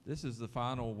This is the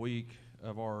final week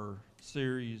of our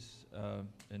series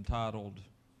entitled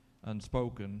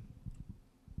Unspoken.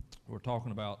 We're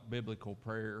talking about biblical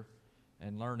prayer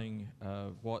and learning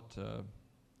what the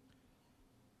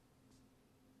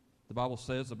Bible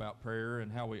says about prayer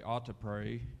and how we ought to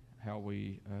pray, how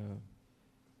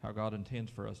God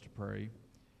intends for us to pray,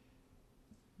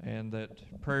 and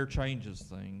that prayer changes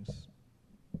things.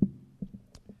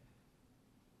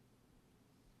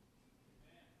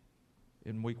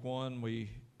 In week one,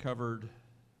 we covered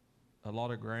a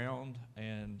lot of ground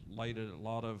and laid a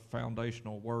lot of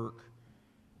foundational work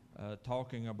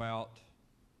talking about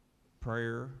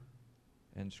prayer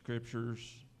and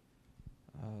scriptures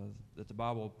that the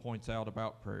Bible points out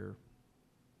about prayer.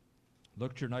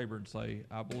 Look at your neighbor and say,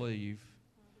 I believe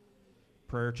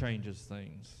prayer changes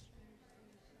things.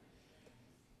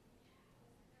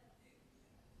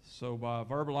 So by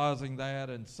verbalizing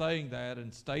that and saying that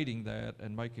and stating that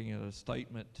and making it a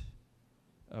statement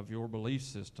of your belief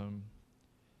system,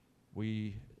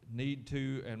 we need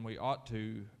to and we ought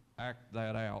to act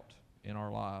that out in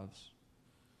our lives.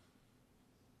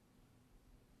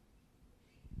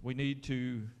 We need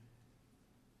to,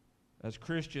 as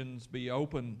Christians, be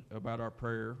open about our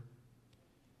prayer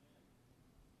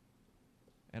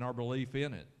and our belief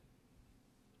in it.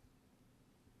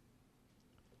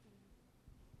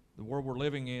 The world we're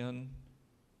living in,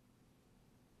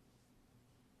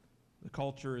 the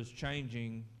culture is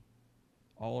changing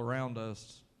all around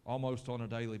us almost on a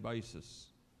daily basis.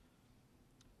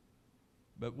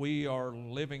 But we are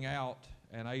living out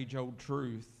an age-old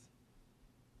truth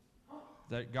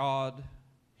that God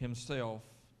Himself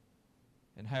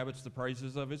inhabits the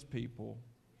praises of His people,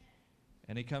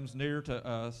 and He comes near to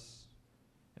us.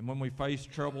 And when we face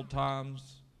troubled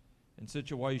times and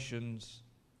situations,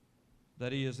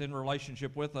 that He is in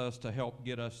relationship with us to help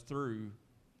get us through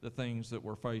the things that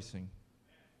we're facing.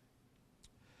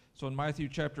 So in Matthew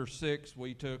chapter 6,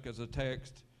 we took as a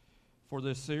text for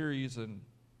this series, and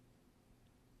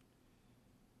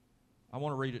I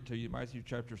want to read it to you, Matthew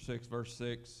chapter 6, verse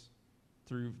 6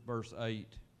 through verse 8.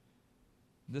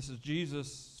 This is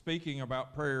Jesus speaking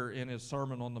about prayer in His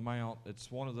Sermon on the Mount.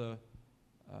 It's one of the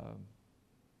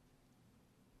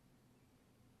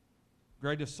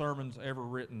greatest sermons ever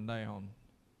written down.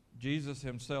 Jesus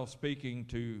Himself speaking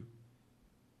to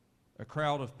a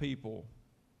crowd of people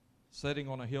sitting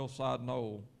on a hillside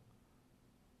knoll.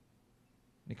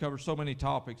 He covers so many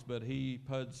topics, but He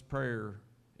puts prayer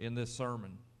in this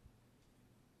sermon.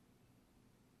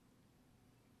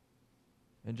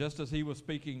 And just as He was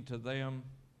speaking to them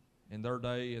in their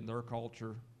day, in their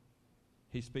culture,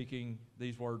 He's speaking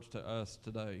these words to us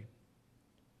today.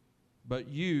 But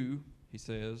you, He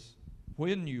says,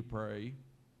 when you pray,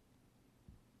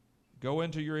 go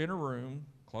into your inner room,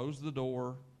 close the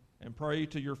door, and pray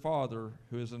to your Father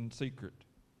who is in secret.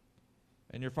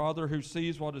 And your Father who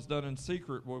sees what is done in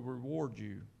secret will reward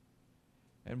you.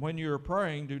 And when you are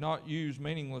praying, do not use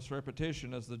meaningless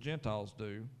repetition as the Gentiles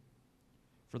do,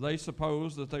 for they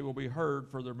suppose that they will be heard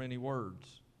for their many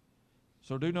words.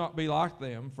 So do not be like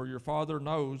them, for your Father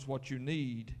knows what you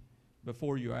need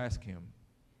before you ask Him.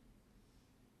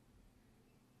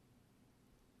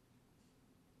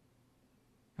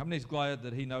 How many is glad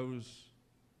that He knows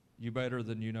you better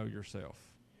than you know yourself?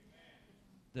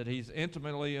 That He's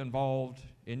intimately involved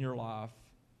in your life.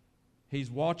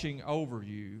 He's watching over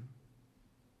you.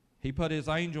 He put His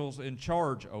angels in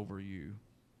charge over you.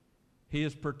 He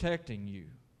is protecting you.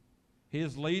 He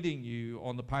is leading you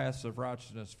on the paths of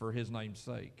righteousness for His name's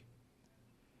sake.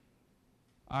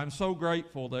 I'm so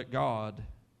grateful that God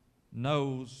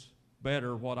knows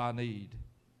better what I need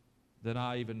than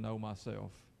I even know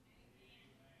myself.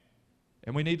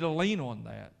 And we need to lean on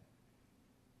that.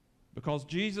 Because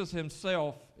Jesus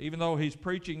Himself, even though He's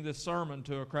preaching this sermon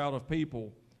to a crowd of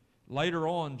people, later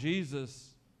on,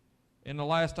 Jesus, in the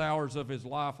last hours of His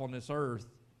life on this earth,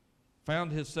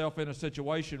 found Himself in a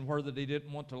situation where that He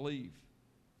didn't want to leave.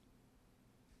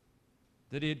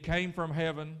 That He had came from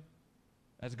heaven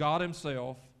as God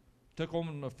Himself, took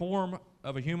on the form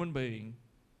of a human being,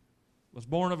 was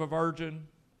born of a virgin,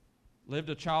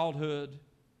 lived a childhood,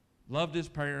 loved His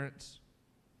parents,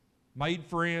 made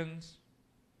friends,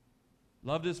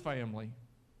 loved His family.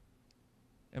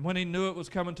 And when He knew it was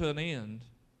coming to an end,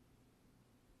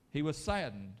 He was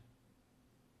saddened.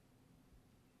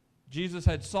 Jesus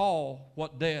had saw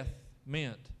what death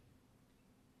meant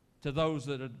to those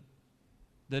that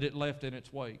it left in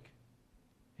its wake.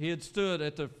 He had stood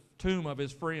at the tomb of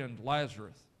His friend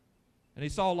Lazarus, and He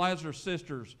saw Lazarus'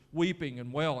 sisters weeping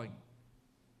and wailing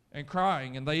and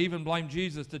crying, and they even blamed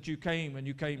Jesus that you came and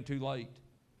you came too late.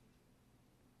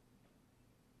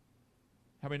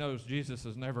 How many knows Jesus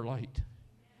is never late?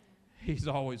 He's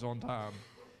always on time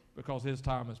because his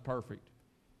time is perfect.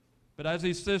 But as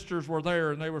these sisters were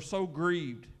there and they were so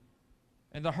grieved,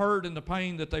 and the hurt and the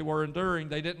pain that they were enduring,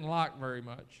 they didn't like very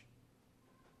much.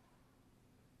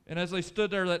 And as they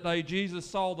stood there that day, Jesus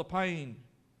saw the pain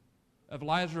of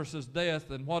Lazarus'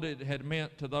 death and what it had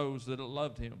meant to those that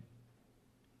loved him.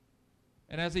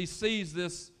 And as he sees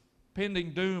this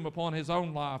pending doom upon his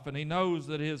own life, and he knows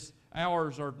that his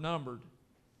hours are numbered,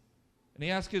 and he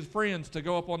asked his friends to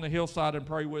go up on the hillside and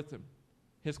pray with him,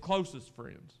 his closest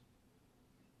friends,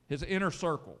 his inner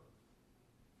circle.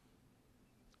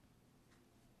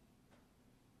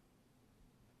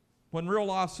 When real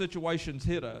life situations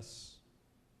hit us,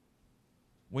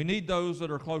 we need those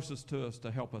that are closest to us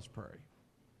to help us pray.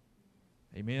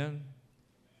 Amen?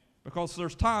 Because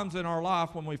there's times in our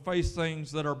life when we face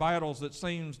things that are battles that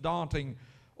seems daunting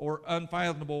or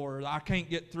unfathomable, or I can't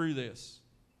get through this.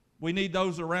 We need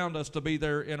those around us to be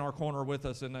there in our corner with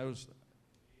us in those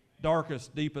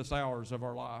darkest, deepest hours of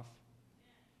our life.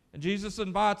 And Jesus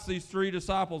invites these 3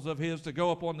 disciples of his to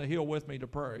go up on the hill with me to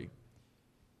pray.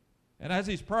 And as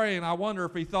he's praying, I wonder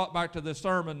if he thought back to this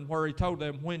sermon where he told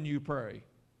them, when you pray,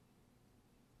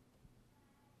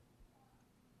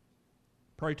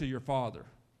 pray to your Father.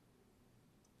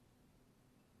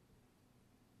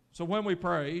 So when we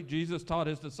pray, Jesus taught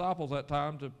his disciples that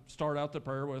time to start out the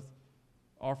prayer with,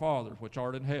 Our Father, which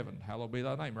art in heaven, hallowed be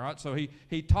thy name, right? So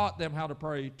he taught them how to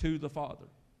pray to the Father.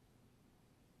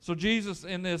 So Jesus,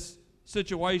 in this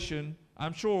situation,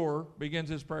 I'm sure, begins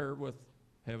his prayer with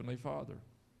Heavenly Father.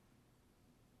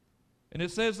 And it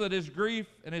says that his grief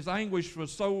and his anguish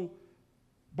was so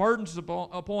burdensome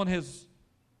upon his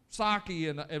psyche,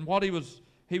 and what he was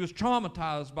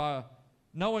traumatized by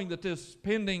knowing that this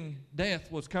pending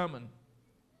death was coming.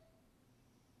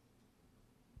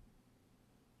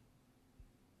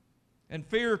 And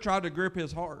fear tried to grip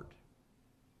his heart.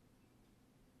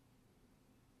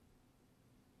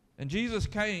 And Jesus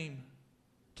came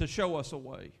to show us a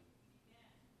way.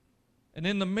 And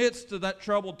in the midst of that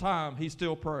troubled time, he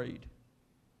still prayed.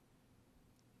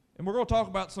 And we're going to talk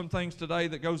about some things today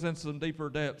that goes into some deeper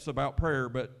depths about prayer,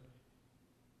 but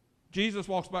Jesus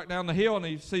walks back down the hill and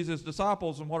he sees his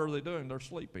disciples, and what are they doing? They're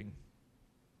sleeping.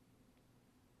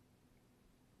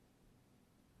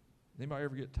 Anybody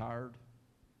ever get tired?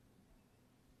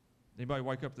 Anybody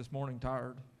wake up this morning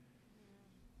tired?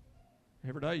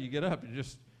 Every day you get up,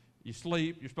 you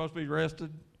sleep, you're supposed to be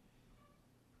rested,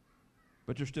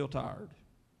 but you're still tired.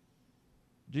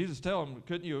 Jesus tells them,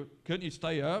 couldn't you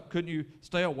stay up? Couldn't you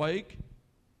stay awake?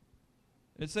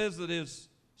 It says that his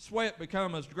sweat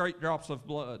became as great drops of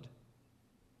blood.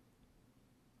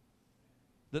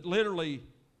 That literally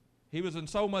he was in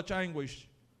so much anguish.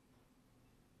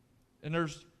 And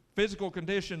there's physical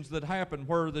conditions that happen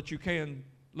where that you can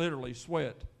literally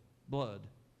sweat blood.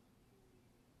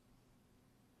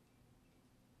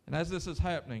 And as this is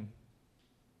happening,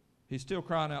 he's still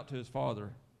crying out to his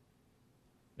Father.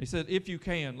 He said, if you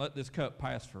can, let this cup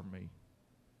pass from me.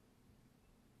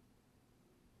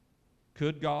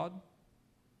 Could God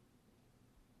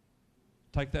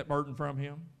take that burden from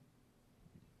him?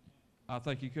 I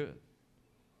think he could.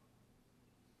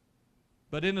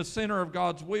 But in the center of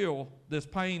God's will, this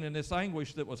pain and this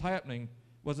anguish that was happening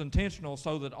was intentional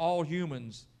so that all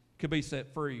humans could be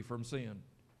set free from sin.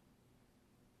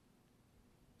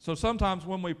 So sometimes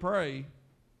when we pray,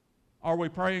 are we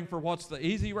praying for what's the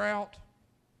easy route,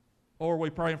 or are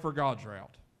we praying for God's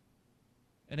route?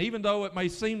 And even though it may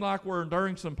seem like we're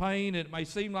enduring some pain, it may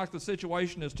seem like the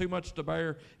situation is too much to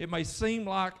bear, it may seem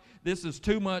like this is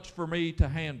too much for me to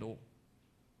handle,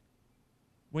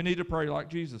 we need to pray like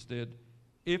Jesus did.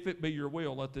 If it be your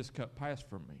will, let this cup pass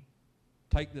from me.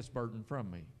 Take this burden from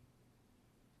me.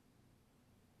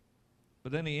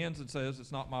 But then he ends and says,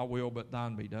 it's not my will, but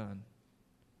thine be done.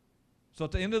 So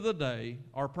at the end of the day,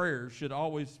 our prayers should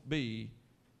always be,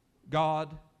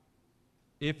 God,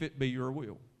 if it be your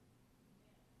will.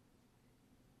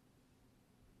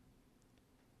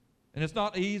 And it's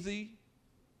not easy.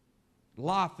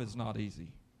 Life is not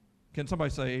easy. Can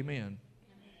somebody say amen? Amen.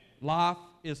 Life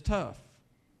is tough.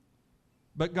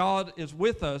 But God is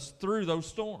with us through those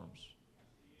storms.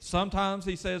 Sometimes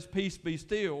he says, peace be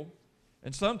still.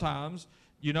 And sometimes,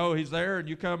 he's there and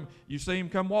you see him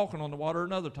come walking on the water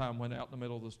another time when out in the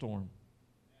middle of the storm.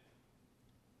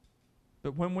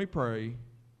 But when we pray,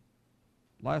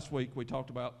 last week we talked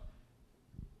about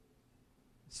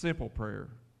simple prayer.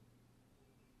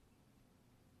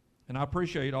 And I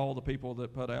appreciate all the people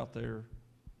that put out there,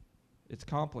 it's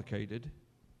complicated.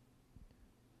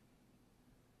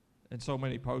 And so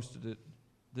many posted it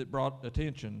that brought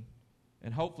attention.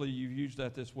 And hopefully you've used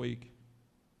that this week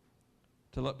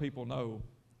to let people know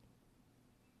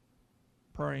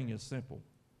praying is simple.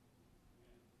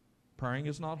 Praying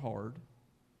is not hard.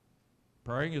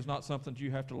 Praying is not something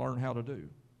you have to learn how to do.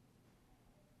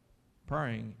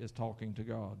 Praying is talking to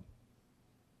God.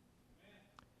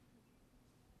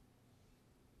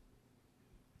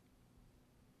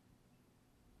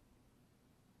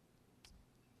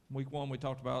 Week 1, we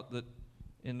talked about that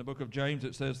in the book of James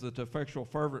it says that the effectual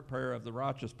fervent prayer of the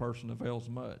righteous person avails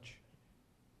much.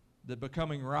 That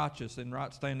becoming righteous in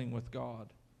right standing with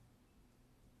God,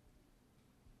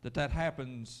 that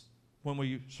happens when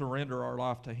we surrender our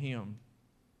life to Him.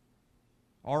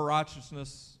 Our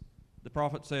righteousness, the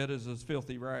prophet said, is as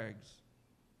filthy rags.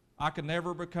 I can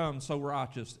never become so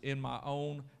righteous in my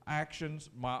own actions,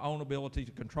 my own ability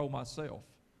to control myself,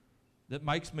 that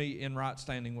makes me in right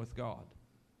standing with God.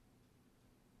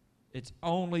 It's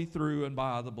only through and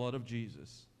by the blood of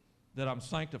Jesus that I'm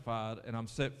sanctified and I'm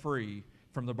set free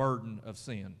from the burden of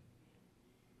sin.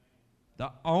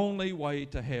 The only way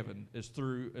to heaven is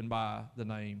through and by the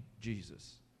name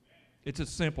Jesus. It's as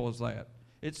simple as that.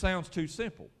 It sounds too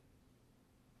simple.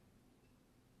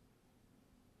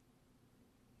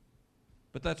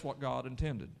 But that's what God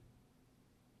intended.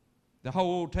 The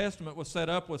whole Old Testament was set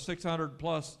up with 600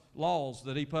 plus laws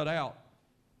that He put out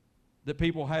that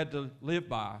people had to live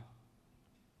by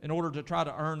in order to try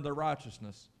to earn their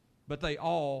righteousness. But they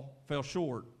all fell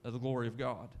short of the glory of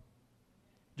God.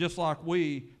 Just like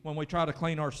when we try to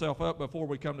clean ourselves up before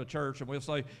we come to church, and we'll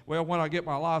say, well, when I get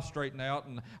my life straightened out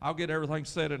and I'll get everything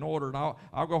set in order, and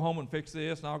I'll go home and fix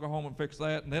this, and I'll go home and fix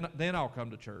that, and then I'll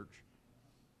come to church.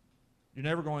 You're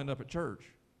never going to end up at church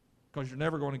because you're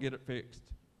never going to get it fixed.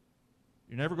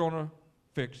 You're never going to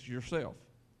fix yourself.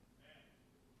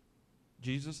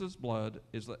 Jesus' blood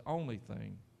is the only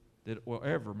thing that will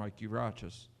ever make you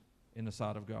righteous in the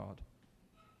sight of God.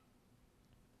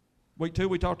 Week 2,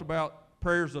 we talked about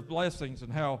prayers of blessings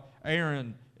and how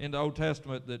Aaron in the Old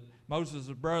Testament, that Moses'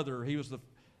 brother, he was the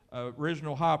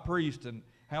original high priest, and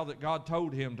how that God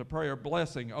told him to pray a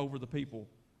blessing over the people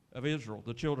of Israel,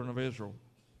 the children of Israel,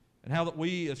 and how that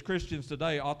we as Christians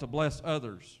today ought to bless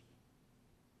others.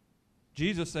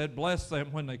 Jesus said, bless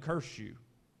them when they curse you.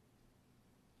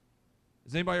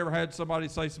 Has anybody ever had somebody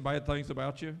say some bad things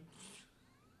about you?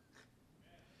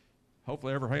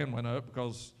 Hopefully every hand went up,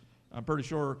 because I'm pretty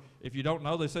sure if you don't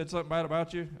know they said something bad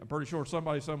about you, I'm pretty sure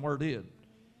somebody somewhere did.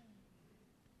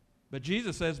 But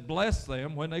Jesus says, bless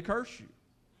them when they curse you.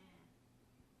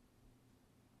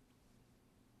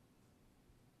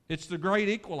 It's the great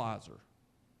equalizer.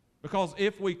 Because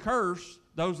if we curse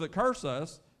those that curse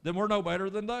us, then we're no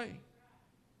better than they.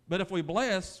 But if we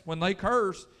bless when they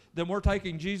curse, then we're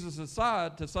taking Jesus'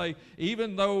 side to say,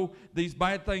 even though these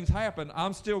bad things happen,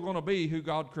 I'm still going to be who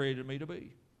God created me to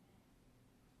be.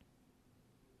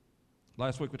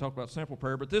 Last week we talked about simple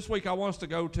prayer, but this week I want us to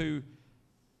go to,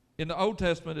 in the Old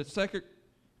Testament, it's 2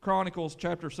 Chronicles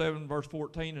chapter 7, verse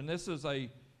 14, and this is a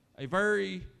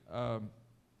very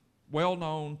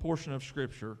well-known portion of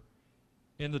Scripture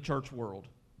in the church world.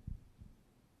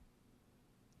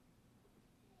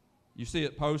 You see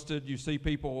it posted, you see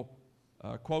people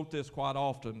quote this quite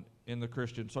often in the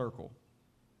Christian circle.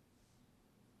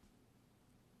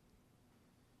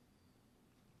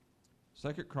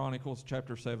 Second Chronicles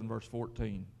chapter 7, verse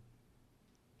 14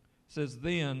 says,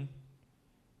 then,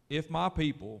 if my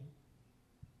people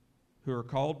who are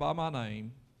called by my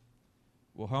name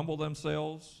will humble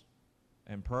themselves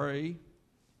and pray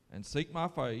and seek my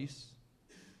face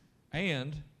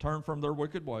and turn from their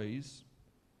wicked ways,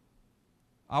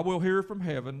 I will hear from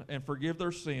heaven and forgive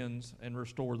their sins and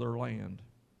restore their land.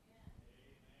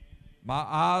 My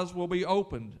eyes will be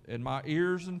opened and my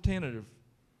ears attentive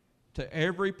to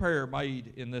every prayer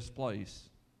made in this place.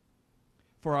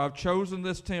 For I have chosen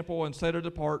this temple and set it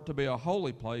apart to be a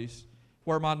holy place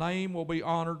where my name will be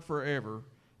honored forever.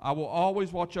 I will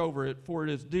always watch over it, for it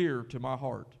is dear to my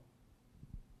heart.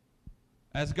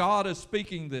 As God is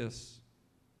speaking this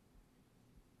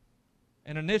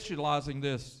and initializing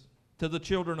this to the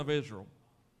children of Israel,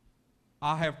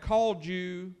 I have called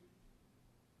you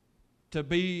to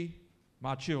be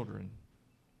my children,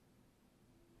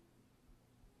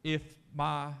 if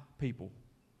my people.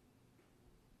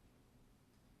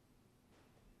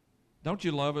 Don't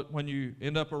you love it when you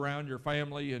end up around your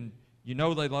family and you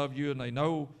know they love you and they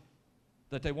know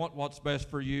that they want what's best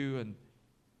for you,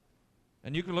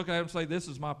 and you can look at them and say, this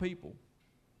is my people.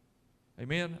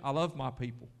 Amen? I love my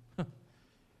people.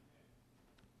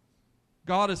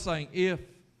 God is saying, if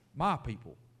my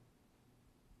people.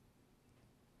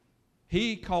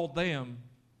 He called them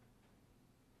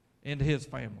into His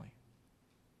family.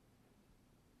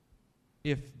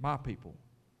 If my people.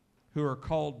 who are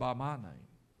called by my name.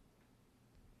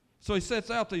 So he sets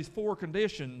out these 4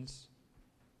 conditions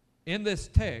in this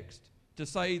text to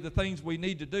say the things we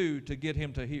need to do to get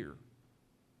him to hear.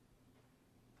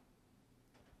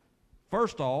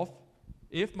 First off,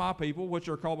 if my people, which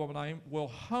are called by my name, will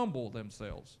humble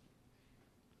themselves.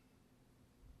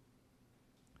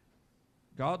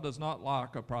 God does not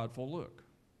like a prideful look.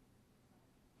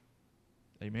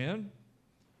 Amen?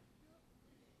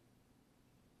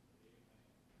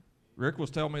 Rick was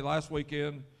telling me last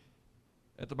weekend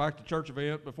at the Back to Church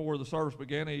event before the service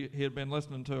began, he had been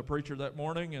listening to a preacher that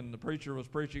morning, and the preacher was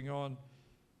preaching on,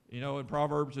 in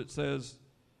Proverbs it says,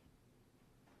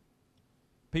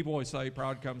 people always say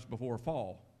pride comes before a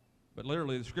fall. But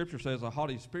literally the scripture says a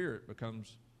haughty spirit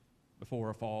becomes before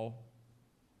a fall.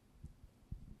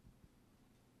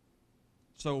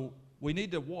 So we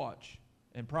need to watch,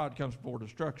 and pride comes before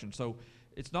destruction. So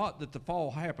it's not that the fall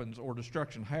happens or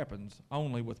destruction happens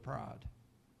only with pride.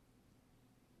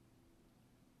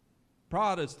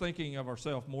 Pride is thinking of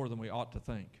ourselves more than we ought to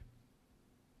think.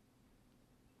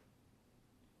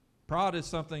 Pride is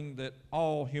something that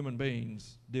all human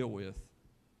beings deal with,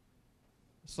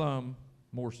 some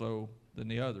more so than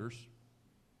the others.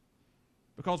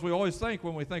 Because we always think,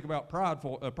 when we think about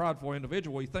a prideful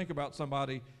individual, we think about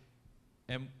somebody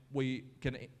and we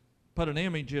can put an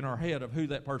image in our head of who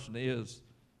that person is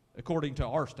according to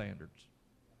our standards.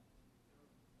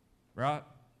 Right?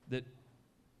 That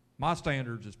my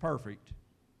standards is perfect,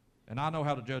 and I know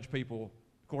how to judge people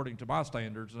according to my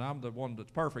standards, and I'm the one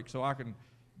that's perfect, so I can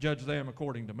judge them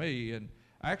according to me. And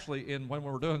actually, when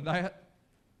we're doing that,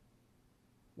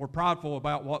 we're prideful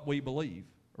about what we believe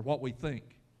or what we think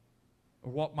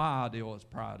or what my ideal as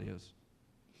pride is.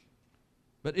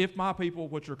 But if my people,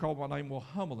 which are called by my name, will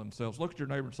humble themselves. Look at your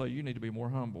neighbor and say, you need to be more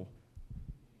humble.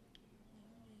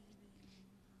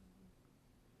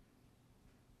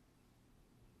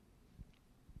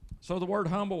 So the word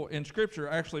humble in Scripture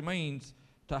actually means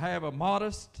to have a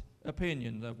modest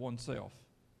opinion of oneself.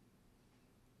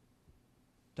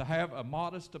 To have a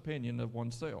modest opinion of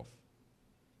oneself.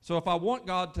 So if I want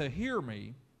God to hear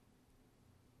me,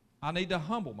 I need to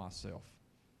humble myself.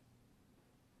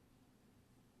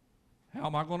 How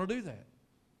am I going to do that?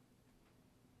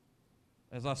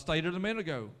 As I stated a minute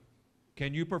ago,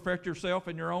 can you perfect yourself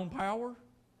in your own power?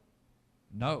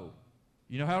 No.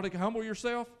 You know how to humble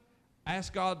yourself?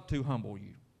 Ask God to humble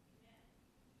you.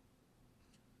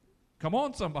 Come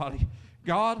on, somebody.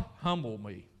 God, humble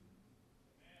me.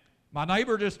 My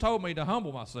neighbor just told me to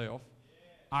humble myself.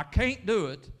 I can't do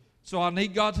it, so I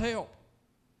need God's help.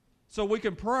 So we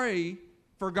can pray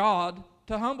for God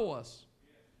to humble us.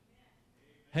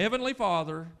 Heavenly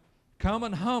Father, come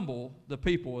and humble the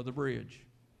people of the bridge.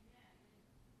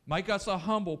 Make us a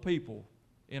humble people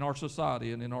in our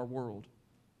society and in our world.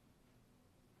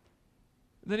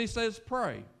 Then he says,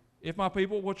 pray. If my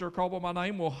people, which are called by my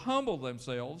name, will humble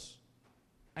themselves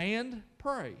and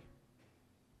pray.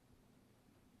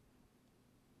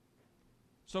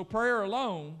 So prayer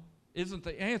alone isn't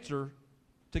the answer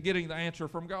to getting the answer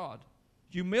from God.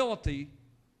 Humility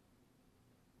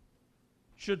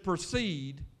should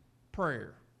precede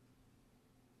prayer.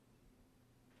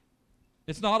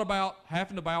 It's not about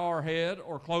having to bow our head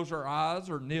or close our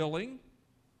eyes or kneeling.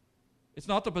 It's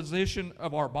not the position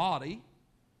of our body.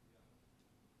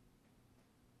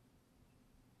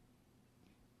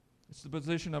 It's the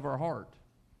position of our heart.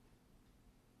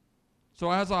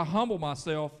 So as I humble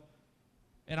myself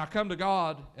and I come to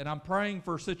God and I'm praying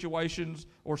for situations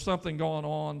or something going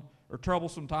on or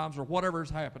troublesome times or whatever is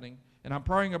happening, and I'm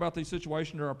praying about these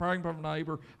situations, or I'm praying for my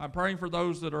neighbor, I'm praying for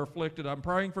those that are afflicted, I'm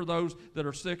praying for those that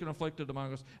are sick and afflicted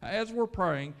among us. As we're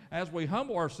praying, as we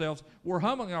humble ourselves, we're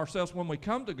humbling ourselves when we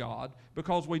come to God,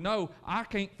 because we know I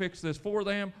can't fix this for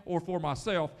them or for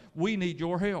myself. We need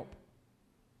your help.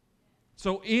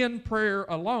 So in prayer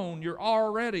alone, you're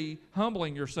already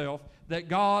humbling yourself that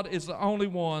God is the only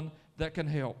one that can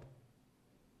help.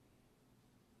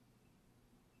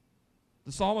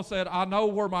 The psalmist said, I know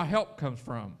where my help comes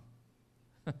from.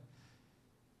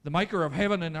 The maker of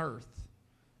heaven and earth.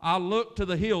 I look to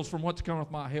the hills from whence cometh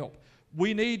my help.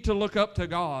 We need to look up to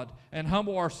God and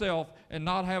humble ourselves and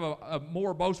not have a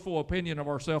more boastful opinion of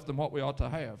ourselves than what we ought to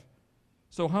have.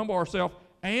 So humble ourselves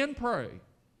and pray.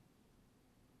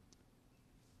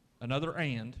 Another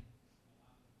and.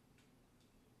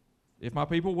 If my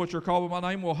people which are called by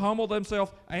my name will humble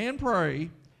themselves and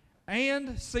pray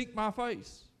and seek my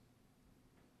face.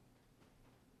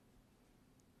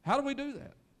 How do we do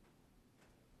that?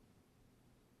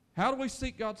 How do we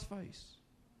seek God's face?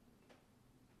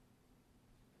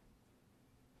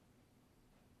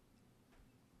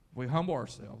 We humble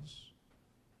ourselves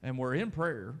and we're in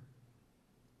prayer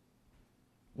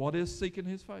What is seeking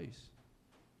His face?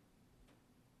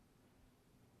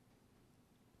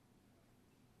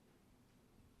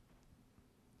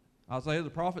 Isaiah the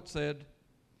prophet said,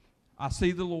 I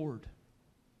see the Lord.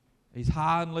 He's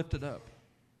high and lifted up,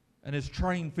 and His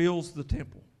train fills the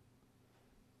temple.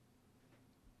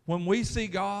 When we see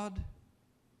God,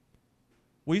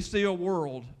 we see a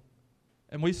world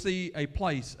and we see a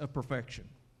place of perfection.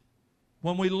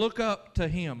 When we look up to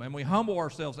Him and we humble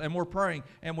ourselves and we're praying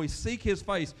and we seek His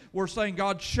face, we're saying,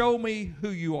 God, show me who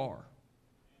You are.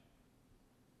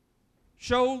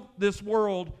 Show this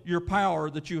world Your power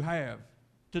that You have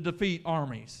to defeat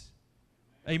armies.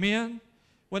 Amen?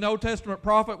 When the Old Testament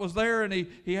prophet was there and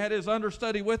he had his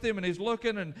understudy with him and he's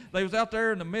looking and they was out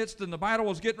there in the midst and the battle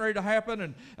was getting ready to happen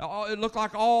and it looked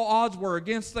like all odds were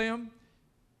against them.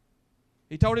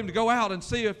 He told him to go out and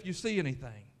see if you see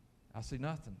anything. I see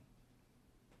nothing.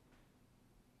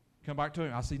 Come back to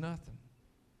him. I see nothing.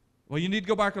 Well, you need to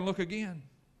go back and look again.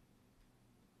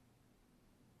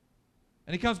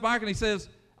 And he comes back and he says,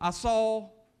 I saw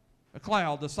a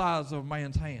cloud the size of a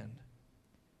man's hand.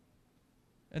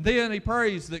 And then he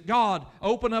prays that God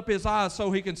open up his eyes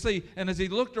so he can see. And as he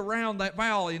looked around that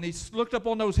valley and he looked up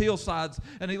on those hillsides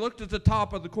and he looked at the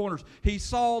top of the corners, he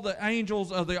saw the angels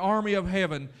of the army of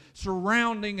heaven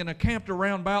surrounding and encamped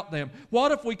around about them.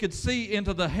 What if we could see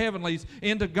into the heavenlies,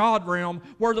 into God realm,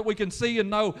 where that we can see and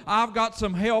know I've got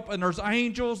some help and there's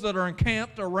angels that are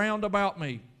encamped around about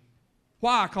me?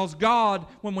 Why? Because God,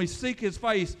 when we seek His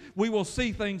face, we will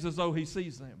see things as though He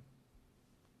sees them.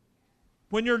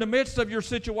 When you're in the midst of your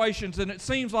situations and it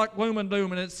seems like gloom and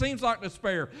doom and it seems like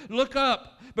despair, look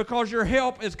up, because your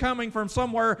help is coming from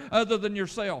somewhere other than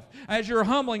yourself. As you're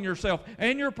humbling yourself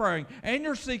and you're praying and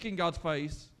you're seeking God's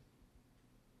face,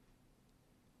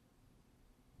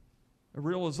 a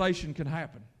realization can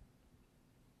happen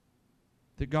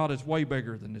that God is way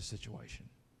bigger than this situation.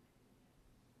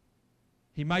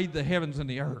 He made the heavens and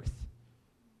the earth.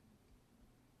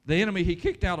 The enemy He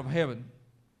kicked out of heaven.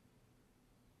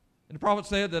 And the prophet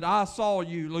said that I saw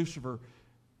you, Lucifer,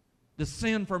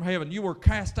 descend from heaven. You were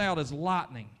cast out as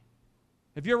lightning.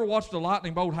 Have you ever watched a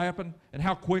lightning bolt happen and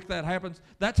how quick that happens?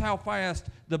 That's how fast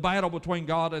the battle between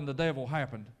God and the devil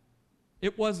happened.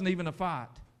 It wasn't even a fight.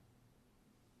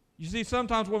 You see,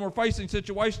 sometimes when we're facing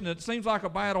situations, it seems like a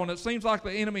battle and it seems like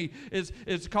the enemy is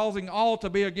causing all to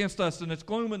be against us and it's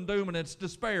gloom and doom and it's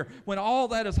despair. When all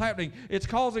that is happening, it's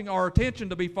causing our attention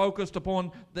to be focused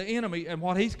upon the enemy and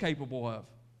what he's capable of.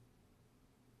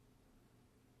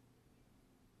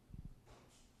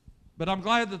 But I'm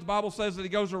glad that the Bible says that he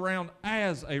goes around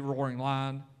as a roaring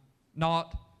lion,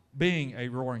 not being a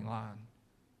roaring lion.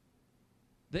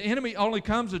 The enemy only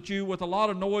comes at you with a lot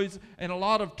of noise and a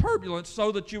lot of turbulence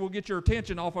so that you will get your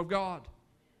attention off of God.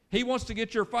 He wants to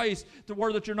get your face to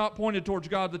where that you're not pointed towards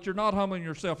God, that you're not humbling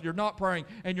yourself, you're not praying,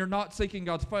 and you're not seeking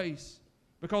God's face.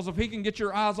 Because if he can get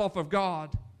your eyes off of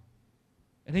God,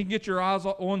 and he can get your eyes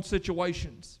on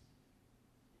situations,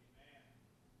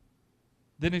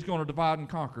 then he's going to divide and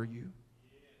conquer you.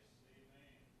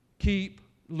 Keep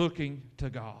looking to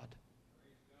God.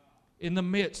 In the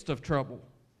midst of trouble,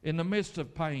 in the midst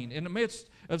of pain, in the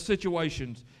midst of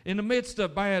situations, in the midst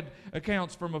of bad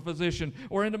accounts from a physician,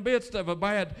 or in the midst of a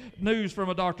bad news from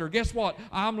a doctor, guess what?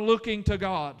 I'm looking to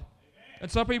God. Amen.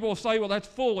 And some people will say, well, that's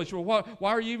foolish. Well, why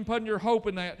are you even putting your hope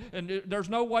in that? And there's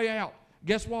no way out.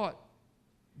 Guess what?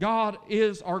 God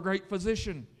is our great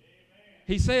physician. Amen.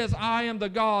 He says, I am the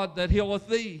God that healeth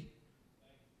thee.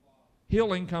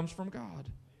 Healing comes from God. Amen.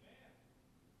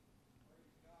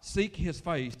 Seek his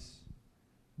face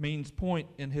means point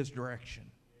in his direction.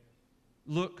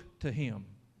 Look to him.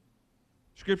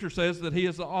 Scripture says that he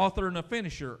is the author and the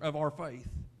finisher of our faith.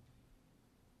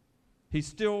 He's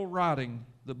still writing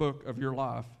the book of your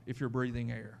life if you're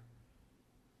breathing air.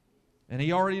 And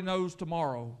he already knows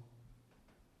tomorrow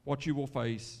what you will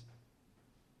face.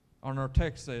 And our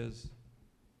text says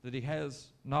that he has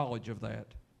knowledge of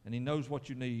that, and he knows what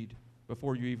you need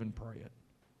before you even pray it.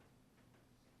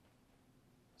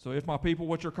 So if my people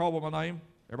which are called by my name,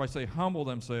 everybody say, humble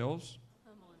themselves,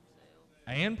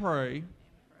 and pray,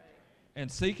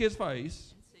 and seek his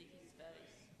face,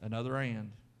 another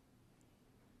and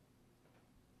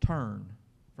turn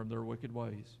from their wicked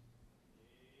ways.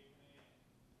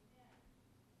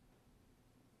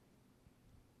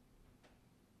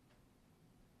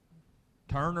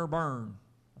 Turn or burn.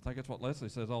 I think that's what Leslie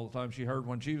says all the time. She heard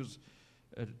when she was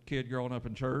a kid growing up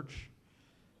in church.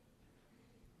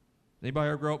 Anybody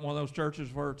ever grow up in one of those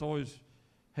churches where it's always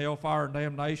hellfire and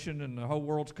damnation and the whole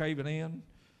world's caving in?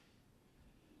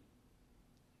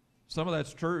 Some of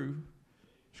that's true.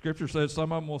 Scripture says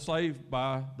some of them will save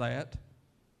by that.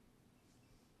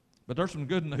 But there's some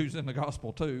good news in the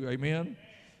gospel too. Amen?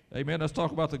 Amen. Let's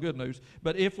talk about the good news.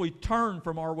 But if we turn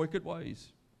from our wicked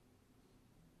ways.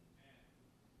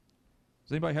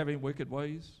 Does anybody have any wicked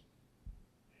ways?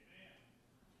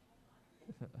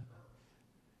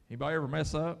 Anybody ever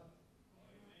mess up?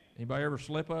 Anybody ever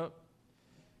slip up?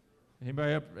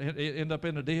 Anybody ever end up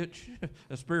in a ditch,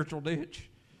 a spiritual ditch?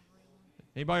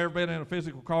 Anybody ever been in a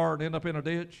physical car and end up in a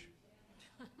ditch?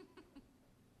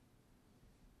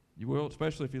 You will,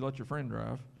 especially if you let your friend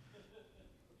drive.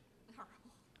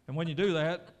 And when you do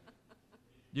that,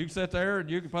 you can sit there and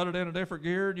you can put it in a different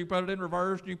gear, and you put it in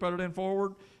reverse, and you put it in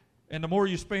forward. And the more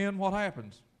you spin, what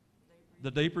happens? The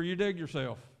deeper you dig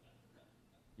yourself.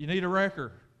 You need a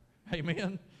wrecker.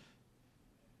 Amen?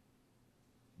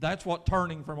 That's what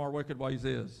turning from our wicked ways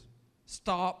is.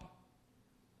 Stop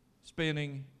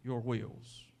spinning your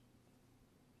wheels.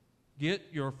 Get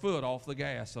your foot off the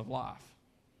gas of life.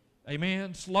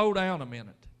 Amen? Slow down a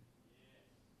minute.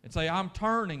 And say, I'm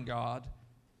turning, God,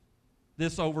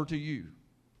 this over to you.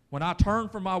 When I turn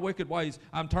from my wicked ways,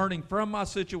 I'm turning from my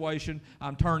situation,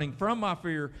 I'm turning from my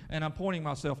fear, and I'm pointing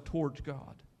myself towards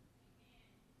God.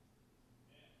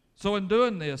 So in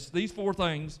doing this, these 4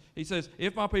 things, he says,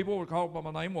 if my people will call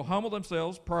by my name, will humble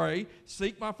themselves, pray,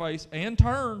 seek my face, and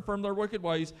turn from their wicked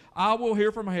ways, I will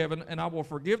hear from heaven, and I will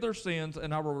forgive their sins,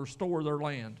 and I will restore their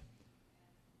land.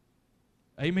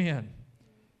 Amen.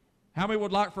 How many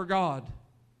would like for God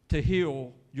to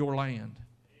heal your land?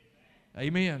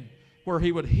 Amen. Where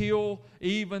he would heal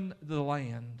even the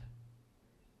land.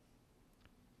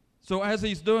 So as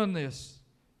he's doing this,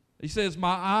 he says,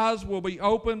 my eyes will be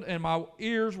opened and my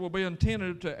ears will be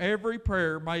attentive to every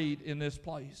prayer made in this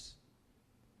place.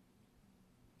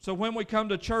 So when we come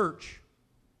to church,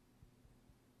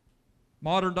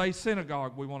 modern day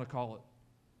synagogue we want to call it.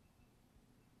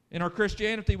 In our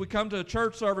Christianity, we come to a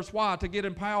church service. Why? To get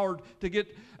empowered, to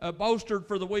get bolstered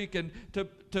for the week, and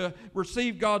to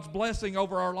receive God's blessing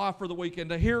over our life for the week, and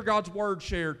to hear God's word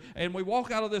shared. And we walk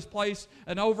out of this place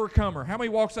an overcomer. How many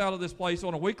walks out of this place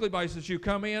on a weekly basis? You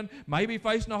come in, maybe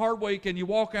facing a hard week, and you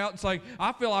walk out and say,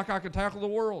 I feel like I can tackle the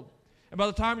world. And by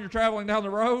the time you're traveling down the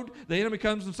road, the enemy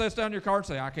comes and sits down in your car and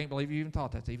says, I can't believe you even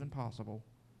thought that's even possible.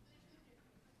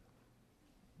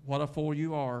 What a fool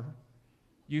you are.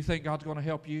 You think God's going to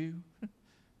help you?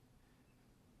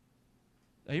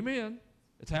 Amen.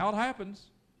 It's how it happens.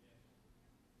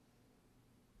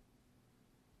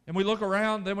 And we look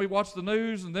around, then we watch the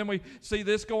news, and then we see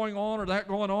this going on or that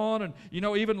going on, and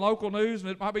even local news,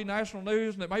 and it might be national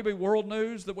news, and it may be world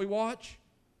news that we watch.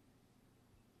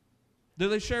 Do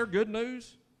they share good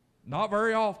news? Not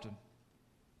very often.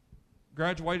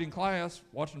 Graduating class,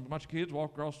 watching a bunch of kids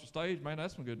walk across the stage, man,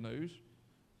 that's some good news.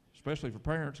 Especially for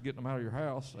parents, getting them out of your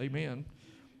house. Amen.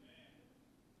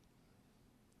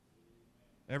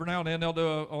 Every now and then they'll do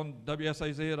on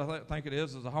WSAZ, I think it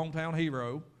is a hometown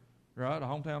hero, right? A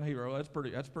hometown hero. That's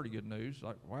pretty good news.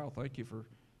 Like, wow, thank you for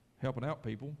helping out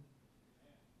people.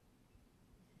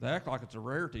 They act like it's a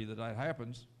rarity that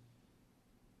happens.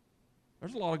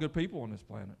 There's a lot of good people on this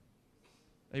planet.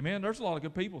 Amen. There's a lot of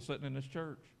good people sitting in this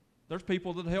church. There's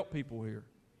people that help people here.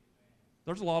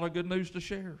 There's a lot of good news to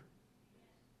share.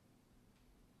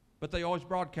 But they always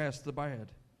broadcast the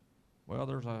bad. Well,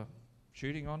 there's a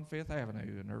shooting on 5th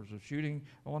Avenue, and there's a shooting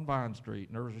on Vine Street,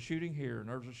 and there was a shooting here, and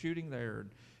there was a shooting there, and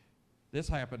this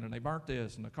happened, and they burnt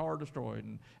this, and the car destroyed,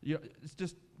 and it's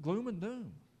just gloom and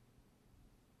doom.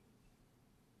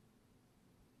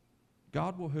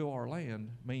 God will heal our land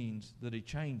means that he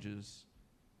changes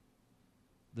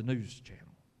the news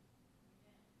channel.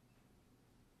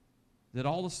 That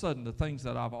all of a sudden, the things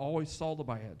that I've always saw the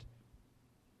bad,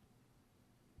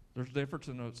 there's a difference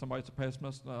in somebody's a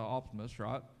pessimist and an optimist,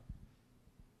 right?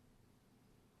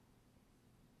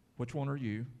 Which one are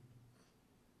you?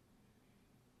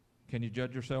 Can you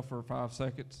judge yourself for 5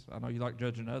 seconds? I know you like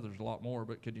judging others a lot more,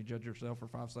 but can you judge yourself for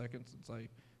 5 seconds and say,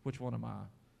 which one am I?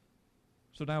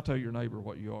 So now tell your neighbor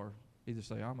what you are. Either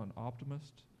say, I'm an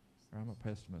optimist or I'm a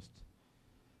pessimist.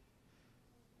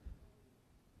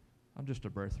 I'm just a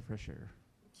breath of fresh air.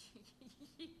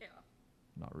 Yeah.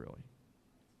 Not really.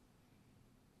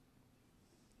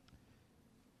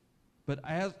 But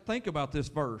think about this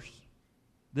verse.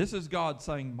 This is God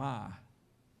saying,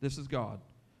 this is God.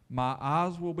 My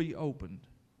eyes will be opened,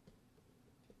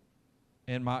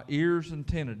 and my ears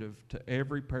attentive to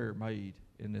every prayer made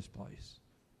in this place.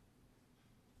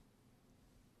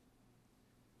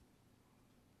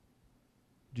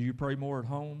 Do you pray more at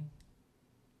home,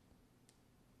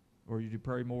 or do you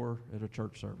pray more at a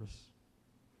church service?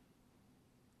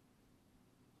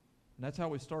 And that's how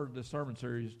we started this sermon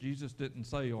series. Jesus didn't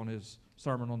say on his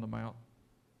Sermon on the Mount,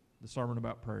 the sermon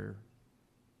about prayer,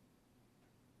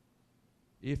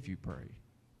 if you pray.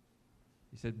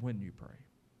 He said, when you pray.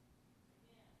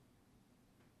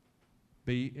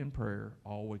 Be in prayer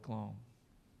all week long.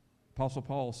 Apostle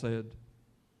Paul said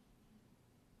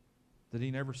that he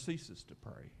never ceases to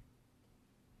pray.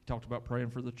 He talked about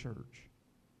praying for the church.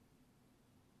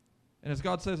 And as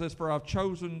God says this, for I've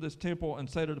chosen this temple and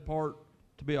set it apart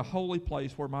to be a holy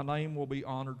place where my name will be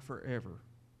honored forever.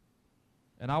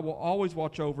 And I will always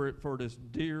watch over it, for it is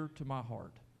dear to my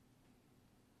heart.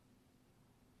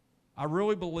 I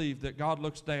really believe that God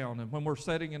looks down, and when we're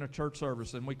sitting in a church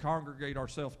service and we congregate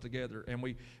ourselves together and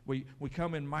we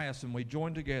come in mass and we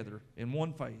join together in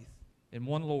one faith, in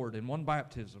one Lord, in one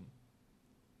baptism,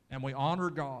 and we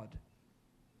honor God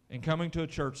in coming to a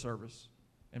church service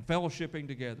and fellowshipping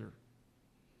together.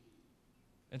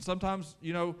 And sometimes,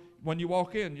 you know, when you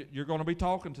walk in, you're going to be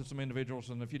talking to some individuals,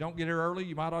 and if you don't get here early,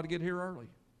 you might ought to get here early.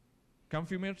 Come a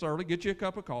few minutes early, get you a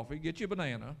cup of coffee, get you a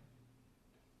banana,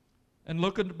 and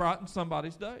looking to brighten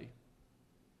somebody's day.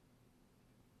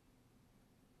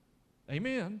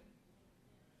 Amen.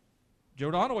 Joe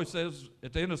Don always says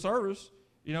at the end of service,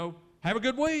 you know, have a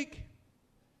good week.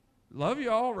 Love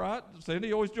you all, right?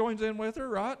 Cindy always joins in with her,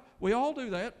 right? We all do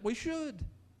that. We should.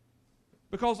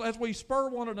 Because as we spur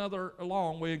one another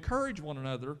along, we encourage one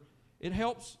another, it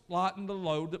helps lighten the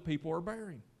load that people are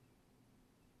bearing.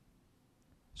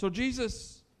 So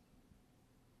Jesus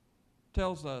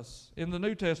tells us in the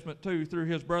New Testament too, through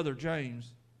his brother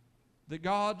James, that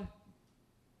God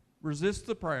resists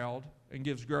the proud and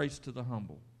gives grace to the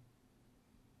humble.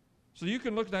 So you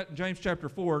can look at that in James chapter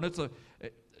 4, and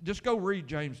just go read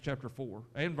James chapter 4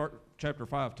 and chapter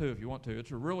 5 too if you want to.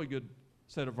 It's a really good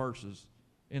set of verses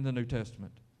in the New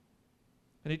Testament.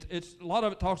 And it's a lot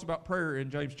of it talks about prayer in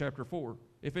James chapter 4.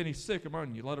 If any's sick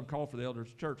among you, let them call for the elders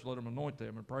of the church, let them anoint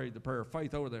them and pray the prayer of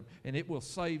faith over them, and it will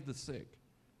save the sick.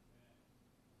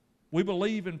 We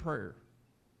believe in prayer.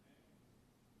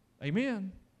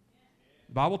 Amen.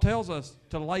 The Bible tells us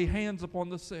to lay hands upon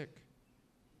the sick.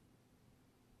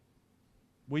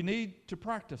 We need to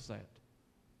practice that.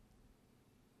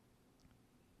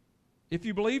 If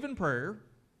you believe in prayer,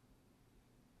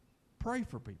 pray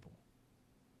for people.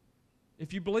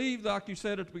 If you believe, like you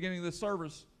said at the beginning of this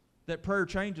service, that prayer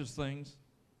changes things,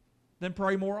 then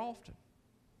pray more often.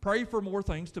 Pray for more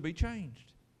things to be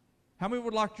changed. How many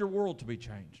would like your world to be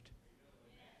changed?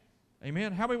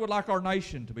 Amen. How many would like our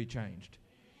nation to be changed?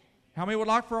 How many would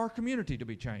like for our community to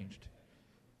be changed?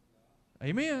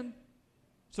 Amen.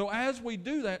 So as we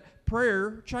do that,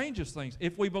 prayer changes things.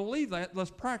 If we believe that, let's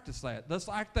practice that. Let's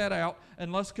act that out,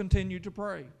 and let's continue to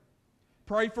pray.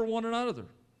 Pray for one another.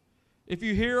 If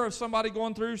you hear of somebody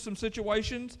going through some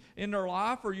situations in their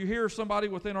life, or you hear of somebody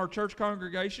within our church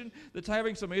congregation that's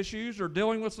having some issues or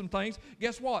dealing with some things,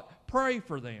 guess what? Pray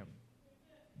for them.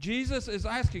 Jesus is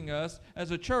asking us as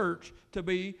a church to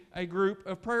be a group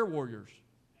of prayer warriors.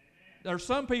 There are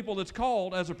some people that's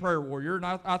called as a prayer warrior, and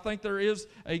I think there is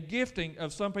a gifting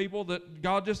of some people that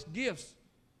God just gifts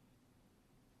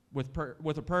with prayer,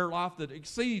 with a prayer life that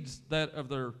exceeds that of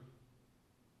their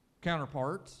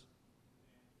counterparts.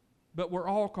 But we're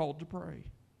all called to pray.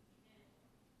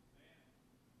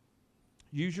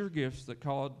 Use your gifts that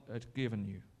God has given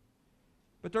you.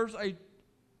 But there's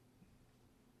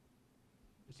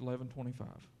it's 11:25.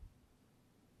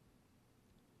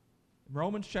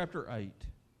 Romans chapter 8.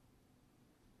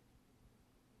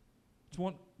 It's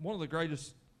one of the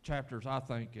greatest chapters, I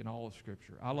think, in all of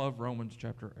Scripture. I love Romans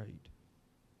chapter 8.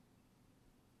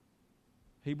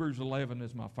 Hebrews 11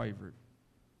 is my favorite,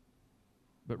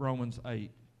 but Romans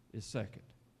 8 is second.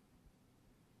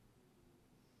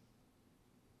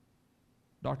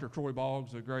 Dr. Troy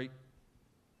Boggs, a great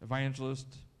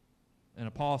evangelist, an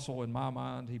apostle in my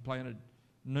mind. He planted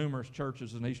numerous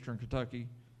churches in eastern Kentucky,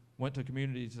 went to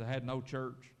communities that had no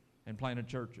church and planted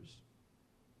churches.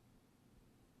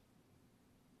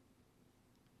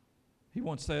 He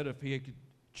once said if he could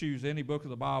choose any book of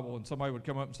the Bible and somebody would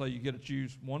come up and say, you get to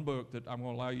choose one book that I'm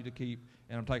going to allow you to keep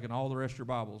and I'm taking all the rest of your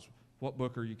Bibles, what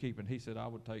book are you keeping? He said, I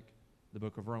would take the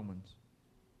book of Romans.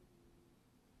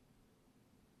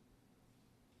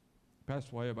 He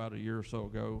passed away about a year or so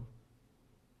ago.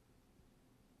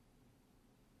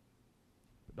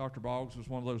 But Dr. Boggs was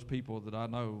one of those people that I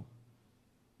know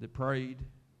that prayed,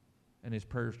 and his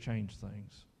prayers changed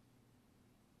things.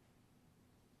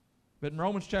 But in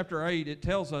Romans chapter 8, it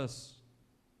tells us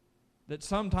that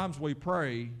sometimes we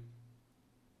pray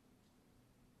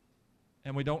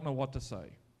and we don't know what to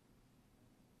say.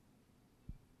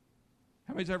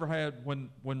 How many's ever had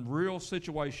when real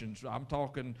situations, I'm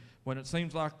talking when it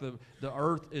seems like the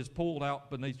earth is pulled out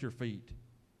beneath your feet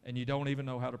and you don't even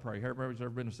know how to pray? Everybody's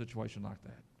ever been in a situation like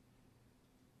that?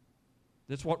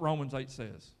 That's what Romans 8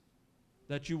 says.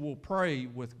 That you will pray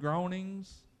with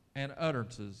groanings and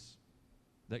utterances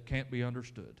that can't be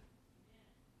understood.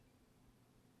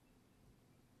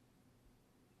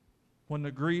 When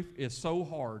the grief is so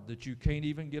hard that you can't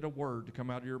even get a word to come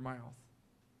out of your mouth.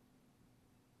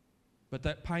 But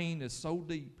that pain is so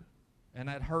deep and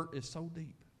that hurt is so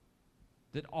deep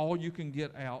that all you can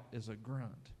get out is a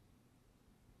grunt.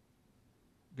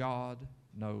 God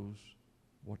knows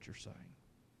what you're saying.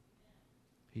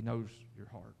 He knows your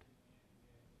heart.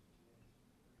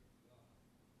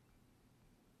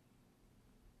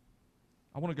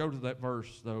 I want to go to that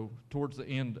verse, though, towards the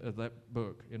end of that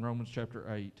book in Romans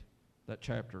chapter 8, that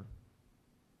chapter.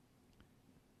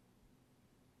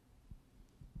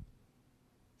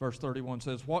 Verse 31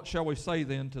 says, "What shall we say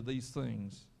then to these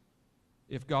things?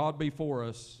 If God be for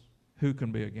us, who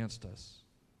can be against us?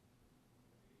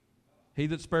 He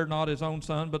that spared not his own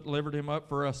Son, but delivered him up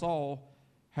for us all,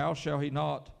 how shall he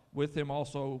not with him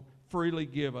also freely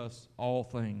give us all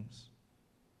things?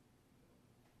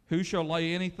 Who shall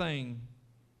lay anything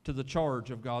to the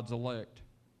charge of God's elect?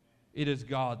 It is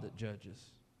God that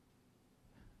judges.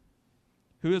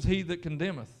 Who is he that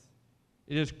condemneth?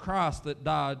 It is Christ that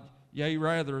died, yea,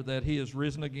 rather that he is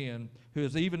risen again, who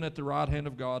is even at the right hand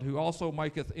of God, who also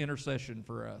maketh intercession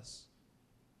for us."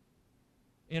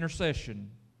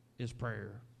 Intercession is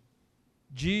prayer.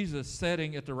 Jesus,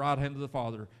 sitting at the right hand of the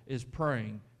Father, is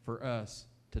praying for us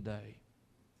today.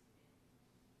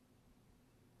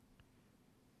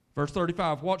 Verse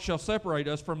 35, "What shall separate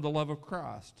us from the love of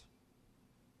Christ?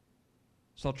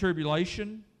 Shall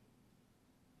tribulation,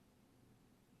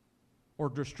 or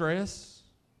distress,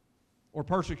 or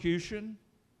persecution,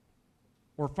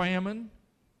 or famine,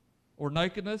 or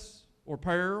nakedness, or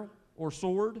peril, or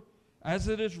sword? As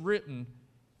it is written,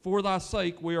 for thy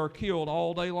sake we are killed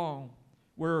all day long.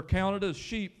 We are counted as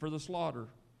sheep for the slaughter."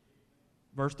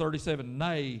 Verse 37,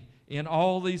 "Nay, in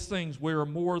all these things we are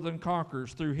more than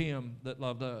conquerors through him that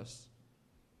loved us.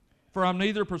 For I'm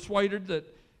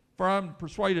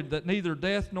persuaded that neither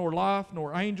death, nor life,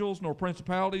 nor angels, nor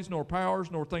principalities, nor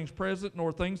powers, nor things present,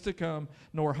 nor things to come,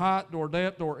 nor height, nor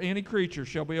depth, nor any creature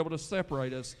shall be able to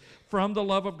separate us from the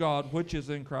love of God which is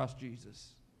in Christ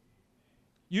Jesus."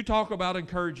 You talk about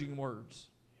encouraging words.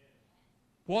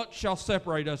 What shall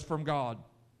separate us from God?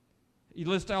 He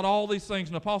lists out all these things.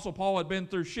 And Apostle Paul had been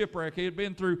through shipwreck. He had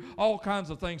been through all kinds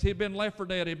of things. He had been left for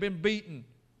dead. He had been beaten.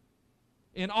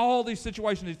 In all these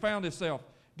situations, he found himself.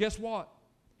 Guess what?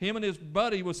 Him and his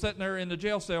buddy was sitting there in the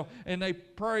jail cell, and they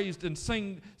praised and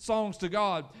sang songs to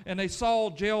God. And they saw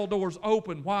jail doors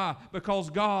open. Why? Because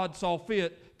God saw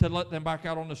fit to let them back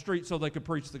out on the street so they could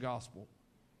preach the gospel.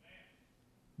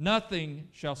 Nothing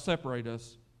shall separate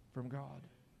us from God.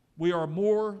 We are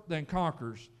more than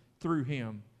conquerors through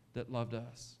him that loved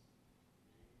us.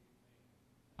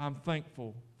 I'm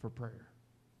thankful for prayer.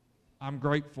 I'm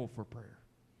grateful for prayer.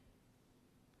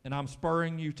 And I'm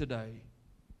spurring you today,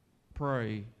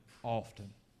 pray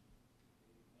often.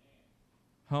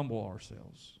 Humble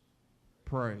ourselves.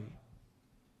 Pray.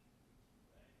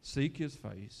 Seek his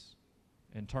face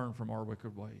and turn from our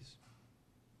wicked ways.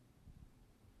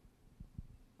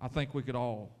 I think we could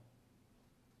all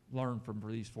learn from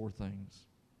these four things.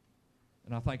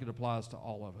 And I think it applies to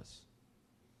all of us.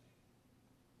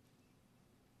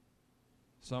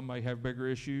 Some may have bigger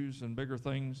issues and bigger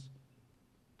things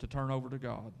to turn over to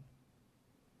God.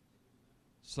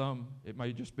 Some, it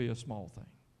may just be a small thing.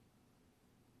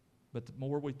 But the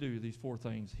more we do these four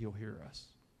things, he'll hear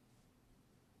us.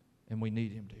 And we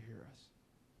need him to hear us.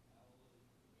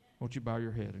 Won't you bow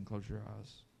your head and close your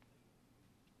eyes?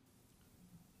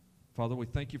 Father, we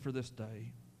thank you for this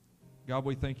day. God,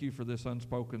 we thank you for this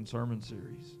Unspoken sermon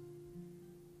series.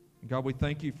 And God, we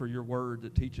thank you for your word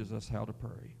that teaches us how to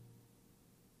pray.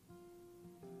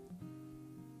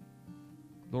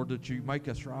 Lord, that you make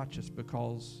us righteous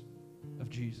because of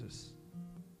Jesus.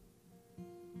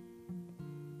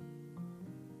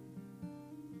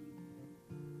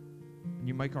 And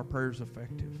you make our prayers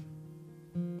effective.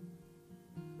 And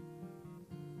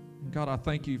God, I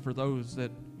thank you for those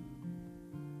that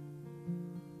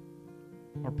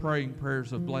are praying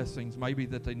prayers of blessings, maybe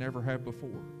that they never have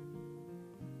before.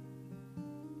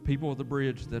 People of the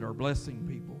bridge that are blessing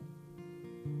people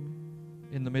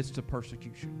in the midst of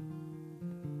persecution.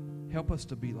 Help us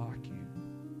to be like you.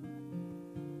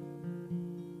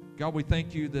 God, we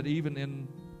thank you that even in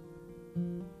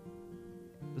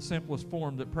the simplest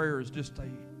form, that prayer is just a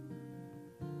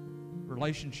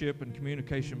relationship and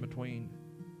communication between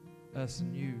us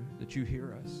and you, that you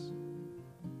hear us.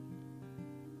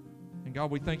 And God,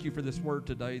 we thank you for this word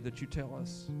today that you tell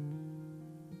us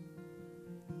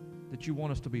that you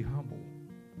want us to be humble,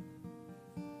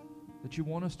 But you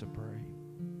want us to pray.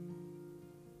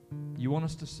 You want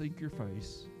us to seek your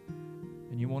face,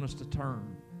 and you want us to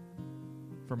turn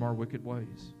from our wicked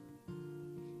ways.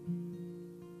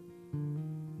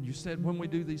 You said when we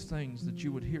do these things that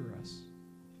you would hear us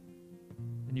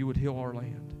and you would heal our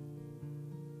land.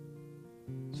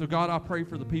 So God, I pray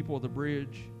for the people of the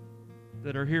bridge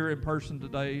that are here in person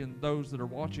today and those that are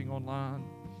watching online,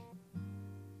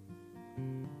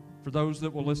 for those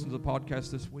that will listen to the podcast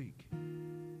this week.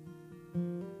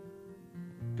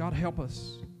 God, help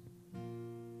us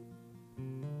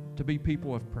to be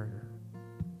people of prayer.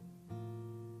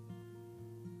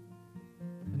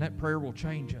 And that prayer will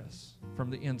change us from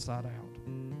the inside out.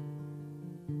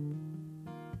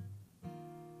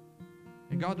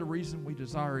 And God, the reason we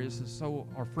desire is so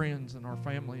our friends and our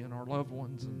family and our loved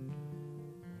ones and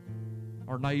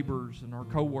our neighbors and our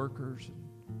co-workers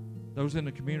and those in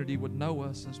the community would know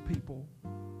us as people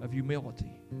of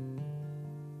humility.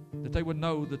 That they would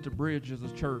know that the bridge is a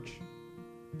church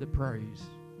that prays.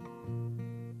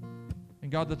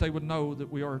 And God, that they would know that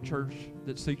we are a church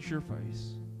that seeks your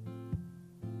face.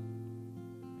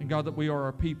 And God, that we are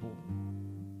a people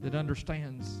that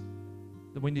understands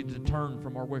that we need to turn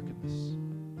from our wickedness.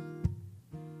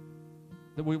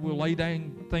 That we will lay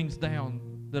things down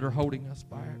that are holding us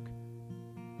back.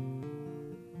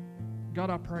 God,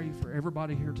 I pray for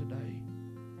everybody here today,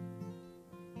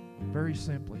 very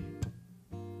simply,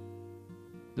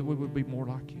 that we would be more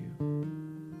like you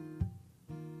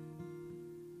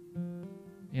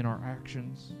in our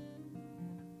actions,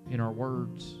 in our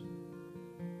words,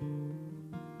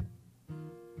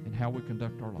 and how we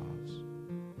conduct our lives.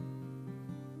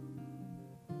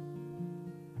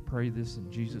 I pray this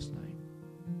in Jesus' name.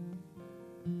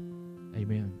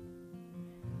 Amen.